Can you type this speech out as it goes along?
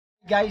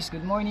guys,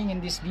 good morning. In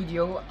this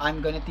video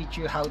I'm gonna teach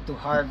you how to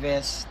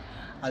harvest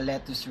a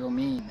lettuce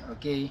romaine.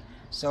 Okay,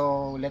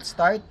 so let's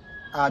start.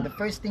 The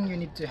first thing you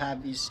need to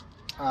have is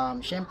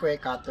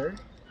syempre cutter,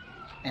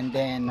 and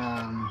then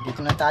dito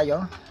na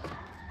tayo.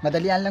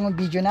 Madalian lang ang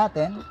video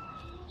natin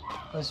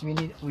because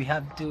we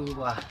have to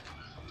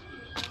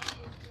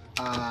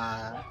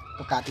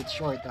cut it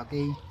short.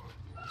 Okay,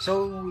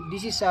 so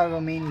this is a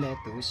romaine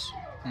lettuce,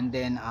 and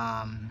then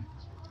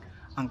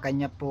ang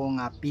kanya pong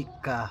peak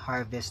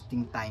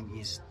harvesting time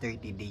is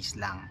 30 days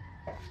lang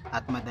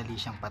at madali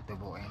siyang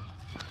patubuin.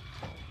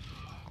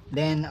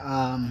 Then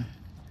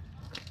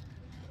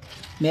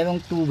merong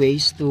two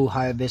ways to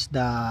harvest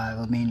the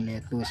romaine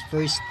lettuce.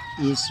 First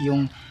is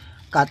yung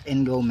cut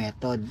and go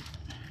method.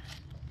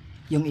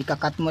 Yung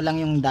ikakat mo lang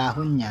yung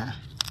dahon niya,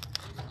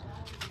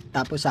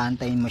 tapos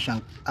aantayin mo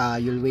siyang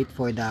you'll wait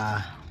for the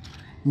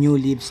new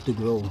leaves to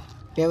grow.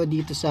 Pero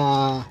dito sa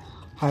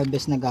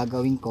harvest na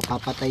gagawin ko,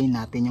 papatayin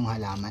natin yung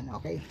halaman.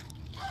 Okay,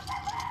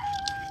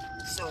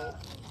 so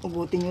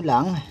ugutin nyo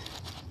lang,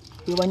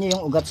 iwan nyo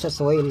yung ugat sa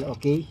soil.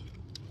 Okay,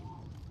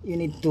 you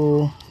need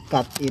to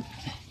cut it.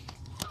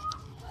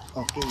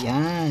 Okay,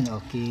 yan.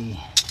 Okay,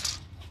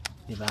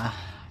 diba,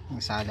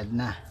 yung salad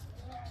na.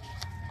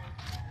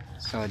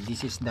 So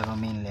this is the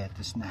romaine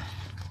lettuce na.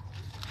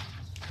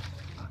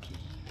 Okay,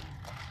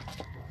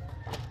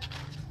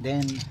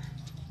 then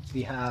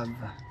we have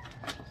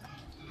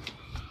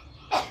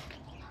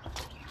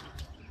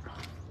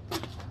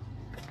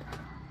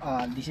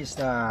this is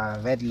the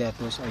red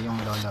lettuce o yung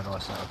Lollo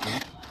Rossa. Okay,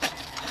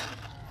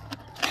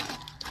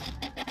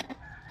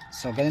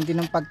 so ganun din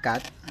ang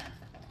pagkat.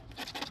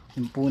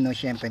 Yung puno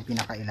syempre yung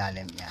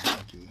pinakailalim yan.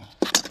 Okay,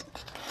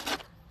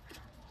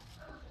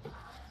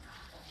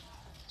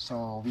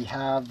 so we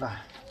have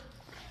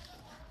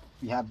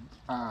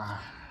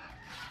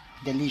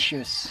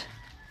delicious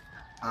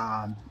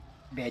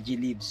veggie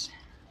leaves.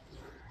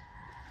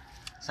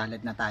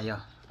 Salad na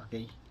tayo.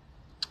 Okay,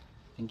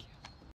 thank you.